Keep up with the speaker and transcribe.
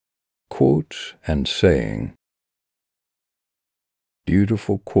Quotes and saying.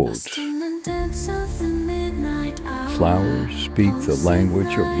 Beautiful quotes. Flowers speak the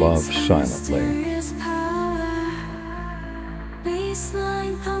language of love silently.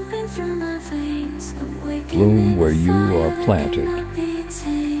 Bloom where you are planted.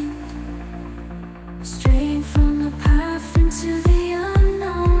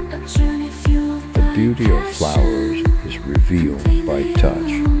 The beauty of flowers is revealed by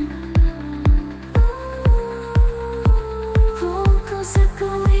touch.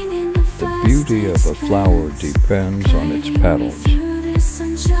 The beauty of a flower depends on its petals.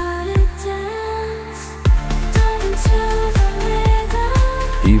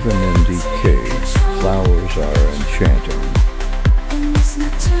 Even in decay, flowers are enchanting.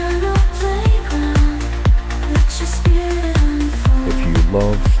 If you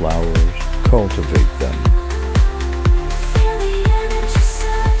love flowers, cultivate them.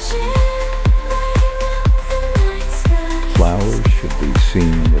 Flowers should be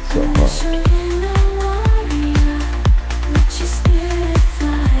seen with the heart.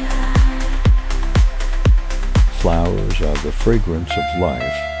 Flowers are the fragrance of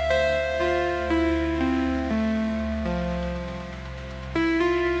life.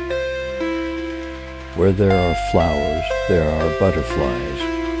 Where there are flowers, there are butterflies.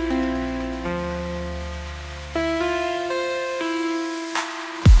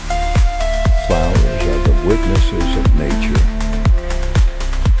 Flowers are the witnesses of nature.